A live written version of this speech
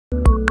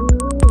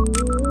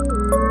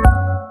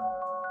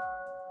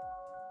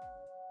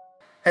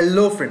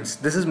Hello friends,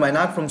 this is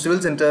Mainak from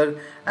Civil Center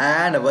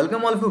and I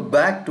welcome all of you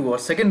back to our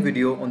second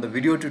video on the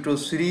video tutorial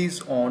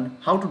series on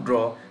how to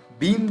draw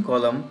beam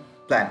column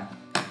plan.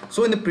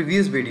 So in the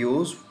previous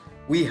videos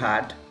we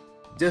had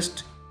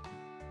just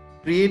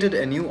created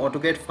a new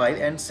AutoCAD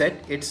file and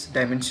set its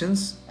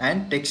dimensions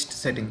and text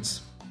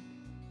settings.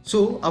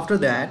 So after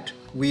that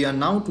we are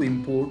now to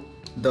import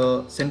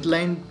the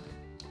centerline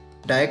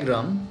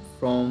diagram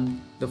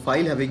from the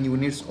file having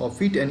units of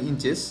feet and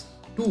inches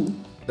to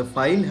the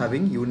file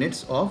having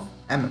units of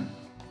mm.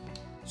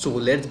 So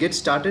let's get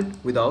started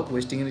without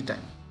wasting any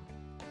time.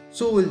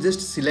 So we'll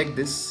just select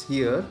this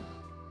here.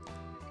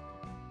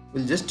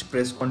 We'll just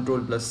press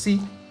Ctrl plus C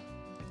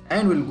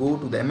and we'll go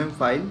to the mm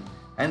file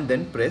and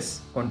then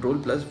press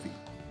Ctrl plus V.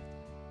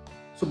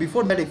 So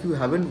before that, if you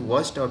haven't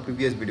watched our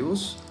previous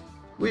videos,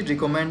 we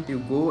recommend you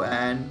go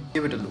and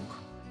give it a look.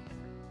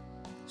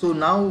 So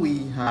now we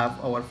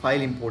have our file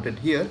imported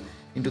here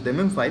into the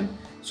mm file.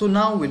 So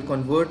now we'll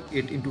convert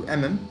it into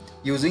mm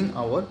using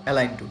our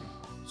align tool.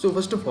 So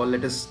first of all,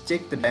 let us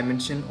check the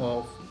dimension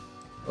of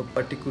a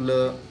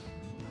particular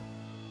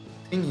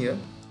thing here.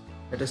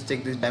 Let us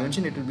check this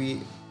dimension. It will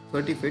be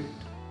 30 feet.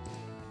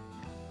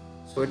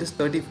 So it is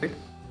 30 feet.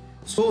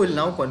 So we'll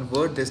now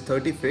convert this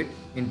 30 feet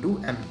into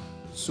mm.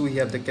 So we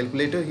have the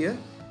calculator here.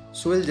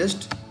 So we'll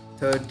just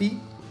 30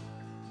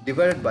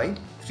 divided by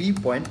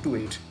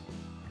 3.28.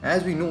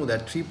 As we know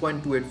that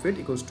 3.28 feet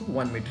equals to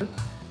 1 meter.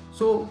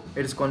 So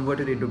it is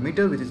converted into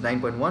meter, which is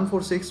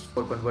 9.146.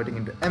 For converting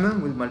into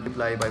mm, we'll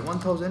multiply by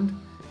 1000.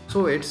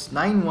 So it's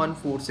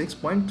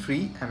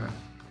 9146.3 mm.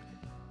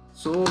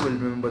 So we'll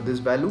remember this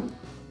value.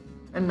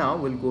 And now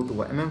we'll go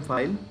to our mm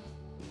file.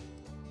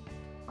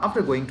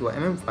 After going to our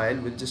mm file,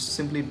 we'll just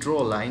simply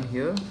draw a line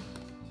here.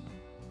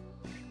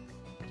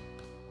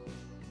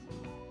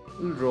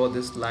 We'll draw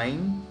this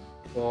line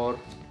for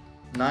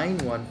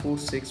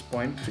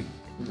 9146.3.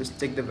 We'll just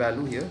take the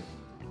value here.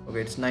 Okay,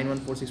 it's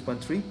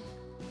 9146.3.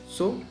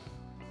 So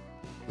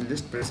we'll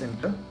just press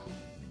enter.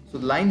 So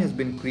the line has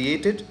been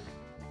created,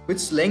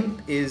 which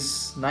length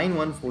is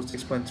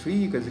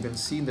 9146.3, because you can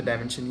see in the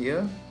dimension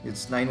here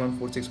it's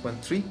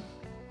 9146.3.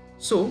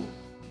 So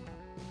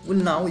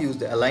we'll now use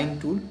the align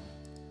tool.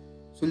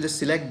 So we'll just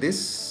select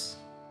this,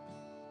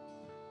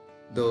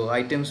 the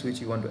items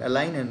which you want to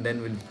align, and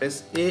then we'll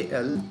press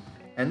AL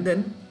and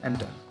then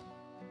enter.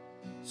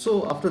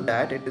 So after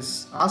that, it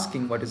is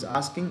asking, what is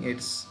asking,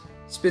 it's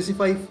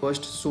specify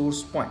first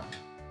source point.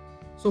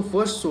 So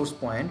first source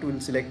point, we'll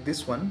select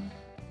this one,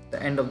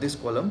 the end of this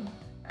column,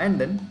 and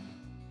then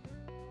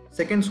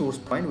second source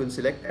point we'll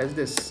select as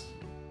this.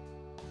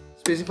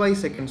 Specify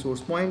second source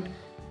point.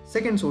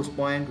 Second source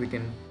point we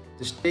can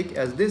just take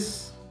as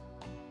this,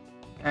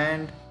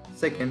 and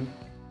second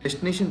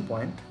destination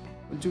point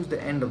we'll choose the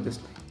end of this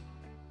line.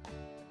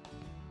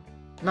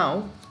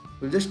 Now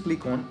we'll just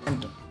click on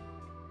enter.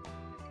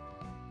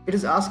 It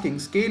is asking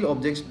scale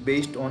objects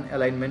based on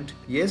alignment,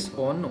 yes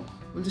or no.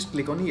 We'll just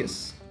click on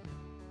yes.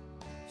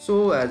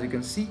 So as you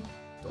can see,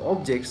 the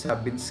objects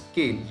have been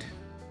scaled.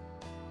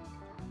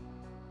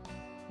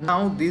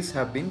 Now these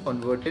have been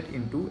converted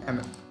into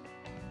mm.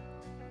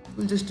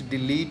 We'll just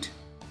delete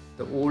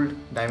the old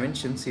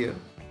dimensions here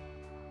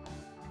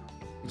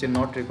which are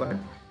not required.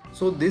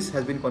 So this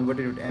has been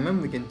converted into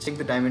mm. We can check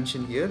the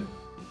dimension here.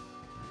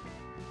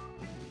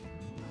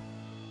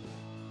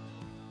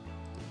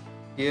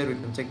 Here we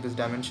can check this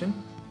dimension.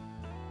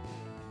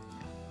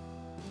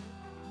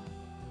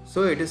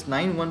 So it is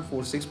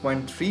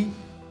 9146.3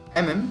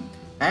 mm,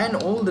 and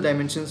all the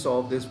dimensions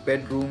of this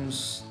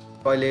bedrooms,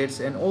 toilets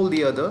and all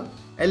the other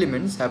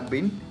elements have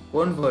been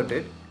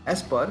converted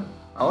as per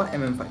our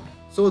mm file.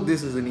 So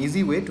this is an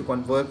easy way to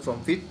convert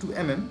from feet to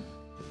mm.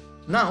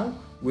 Now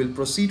we'll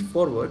proceed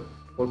forward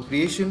for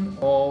creation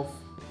of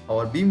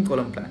our beam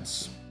column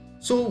plans.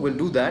 So we'll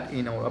do that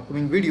in our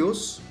upcoming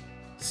videos.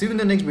 See you in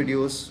the next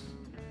videos.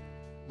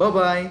 Bye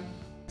bye.